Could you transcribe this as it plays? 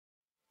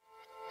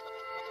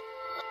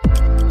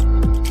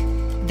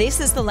This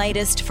is the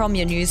latest from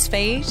your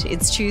newsfeed.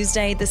 It's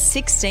Tuesday, the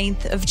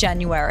 16th of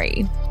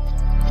January.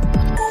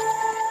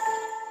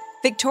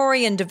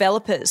 Victorian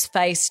developers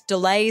face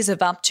delays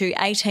of up to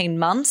 18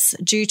 months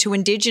due to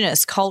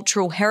Indigenous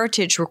cultural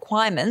heritage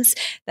requirements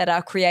that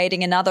are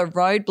creating another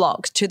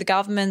roadblock to the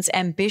government's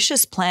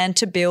ambitious plan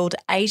to build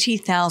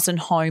 80,000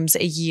 homes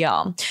a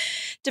year.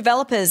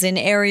 Developers in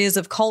areas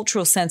of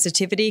cultural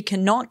sensitivity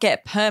cannot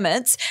get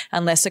permits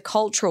unless a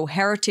cultural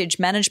heritage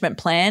management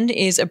plan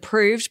is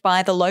approved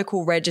by the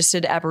local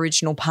registered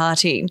Aboriginal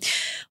party.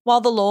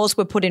 While the laws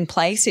were put in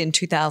place in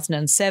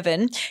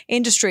 2007,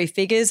 industry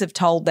figures have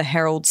told the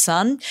Herald Sun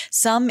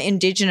some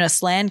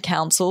Indigenous land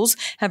councils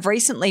have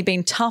recently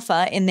been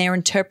tougher in their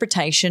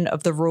interpretation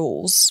of the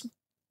rules.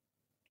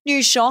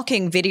 New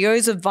shocking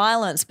videos of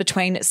violence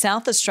between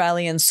South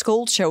Australian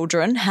school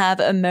children have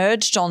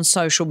emerged on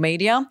social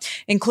media,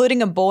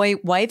 including a boy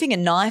waving a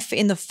knife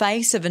in the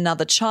face of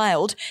another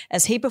child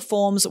as he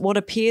performs what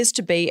appears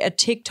to be a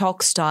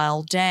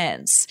TikTok-style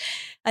dance.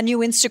 A new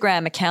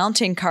Instagram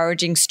account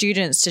encouraging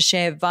students to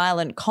share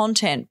violent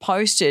content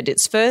posted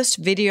its first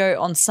video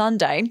on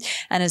Sunday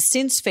and has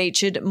since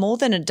featured more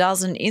than a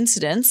dozen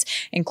incidents,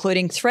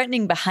 including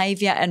threatening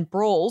behaviour and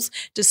brawls,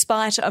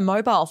 despite a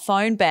mobile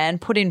phone ban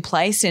put in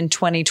place in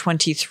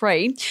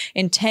 2023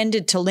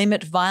 intended to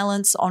limit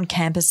violence on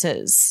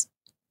campuses.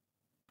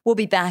 We'll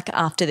be back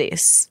after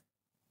this.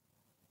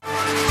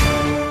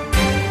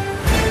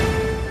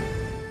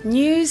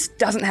 News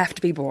doesn't have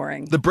to be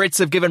boring. The Brits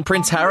have given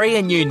Prince Harry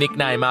a new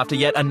nickname after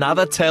yet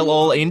another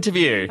tell-all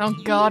interview. Oh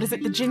God, is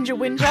it the Ginger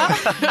Whinger?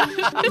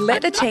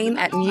 Let the team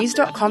at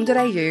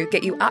news.com.au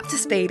get you up to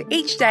speed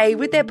each day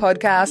with their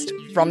podcast,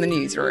 From the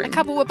Newsroom. A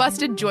couple were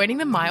busted joining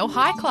the Mile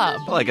High Club.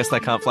 Well, I guess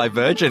they can't fly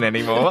Virgin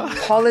anymore.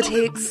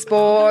 Politics,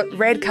 sport,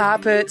 red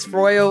carpets,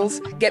 royals.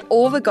 Get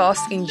all the goss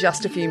in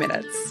just a few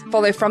minutes.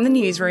 Follow From the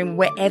Newsroom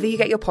wherever you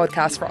get your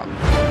podcast from.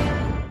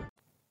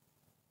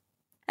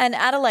 An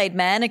Adelaide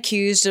man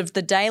accused of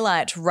the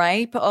daylight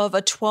rape of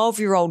a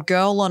 12-year-old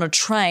girl on a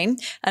train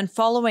and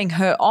following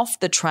her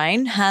off the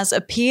train has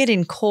appeared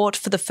in court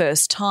for the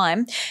first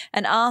time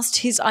and asked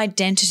his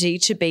identity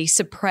to be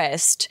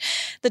suppressed.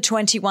 The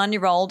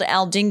 21-year-old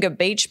Aldinga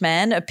Beach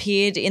man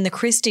appeared in the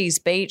Christie's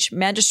Beach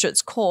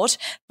Magistrates Court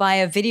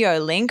via video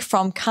link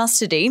from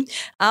custody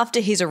after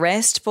his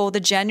arrest for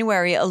the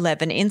January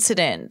 11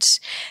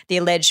 incident. The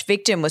alleged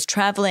victim was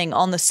travelling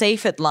on the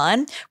Seaford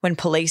line when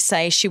police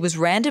say she was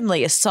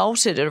randomly assaulted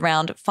at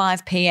around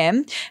 5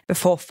 p.m.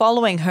 before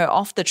following her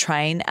off the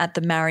train at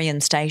the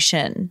Marion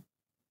station.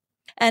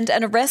 And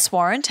an arrest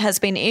warrant has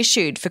been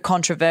issued for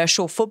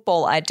controversial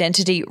football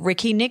identity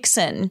Ricky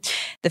Nixon.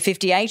 The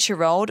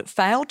 58-year-old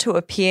failed to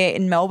appear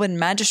in Melbourne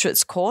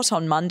Magistrates Court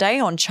on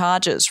Monday on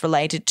charges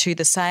related to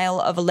the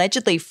sale of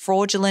allegedly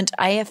fraudulent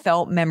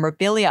AFL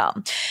memorabilia.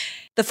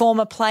 The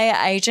former player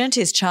agent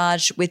is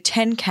charged with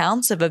 10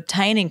 counts of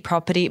obtaining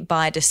property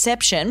by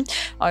deception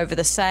over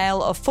the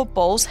sale of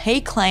footballs he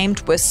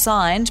claimed were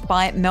signed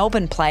by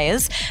Melbourne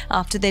players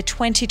after their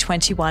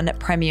 2021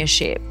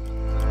 premiership.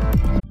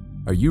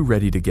 Are you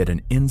ready to get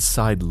an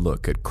inside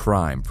look at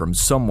crime from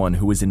someone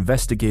who has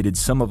investigated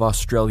some of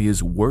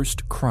Australia's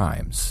worst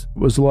crimes? It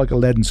was like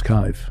Aladdin's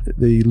Cave.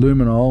 The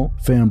luminol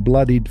found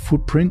bloodied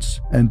footprints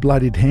and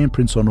bloodied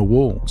handprints on a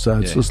wall, so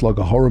it's just like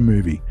a horror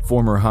movie.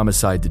 Former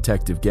homicide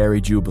detective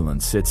Gary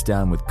Jubilant sits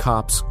down with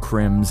cops,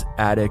 crims,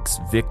 addicts,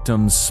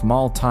 victims,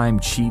 small-time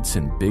cheats,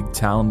 and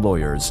big-town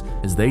lawyers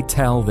as they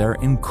tell their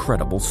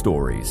incredible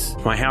stories.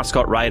 My house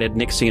got raided.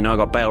 Next thing you know, I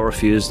got bail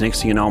refused.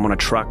 Next thing you know, I'm on a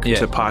truck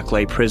to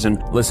Parklea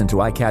Prison. Listen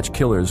to I Catch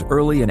Killers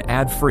early and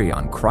ad-free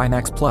on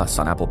Crimex Plus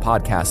on Apple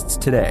Podcasts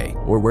today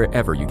or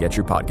wherever you get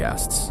your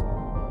podcasts.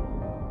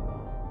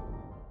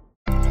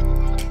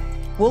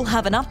 We'll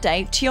have an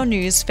update to your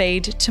news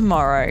feed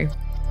tomorrow.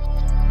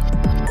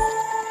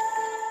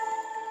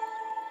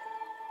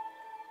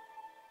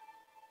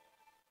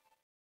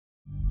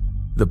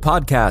 The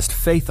podcast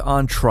Faith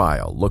on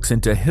Trial looks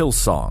into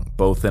Hillsong,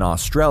 both in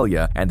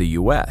Australia and the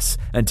US,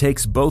 and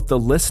takes both the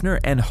listener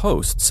and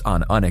hosts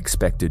on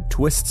unexpected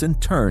twists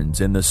and turns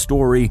in the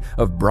story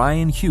of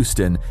Brian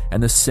Houston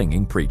and the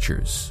Singing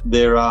Preachers.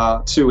 There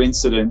are two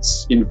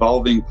incidents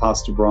involving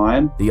Pastor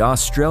Brian. The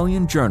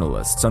Australian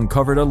journalists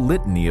uncovered a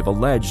litany of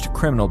alleged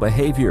criminal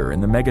behavior in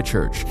the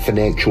megachurch.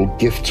 Financial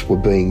gifts were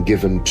being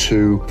given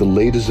to the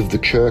leaders of the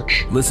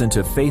church. Listen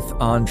to Faith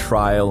on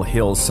Trial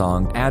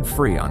Hillsong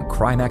ad-free on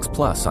Crimex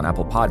Plus on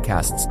Apple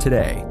Podcasts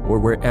today or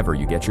wherever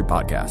you get your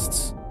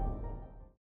podcasts.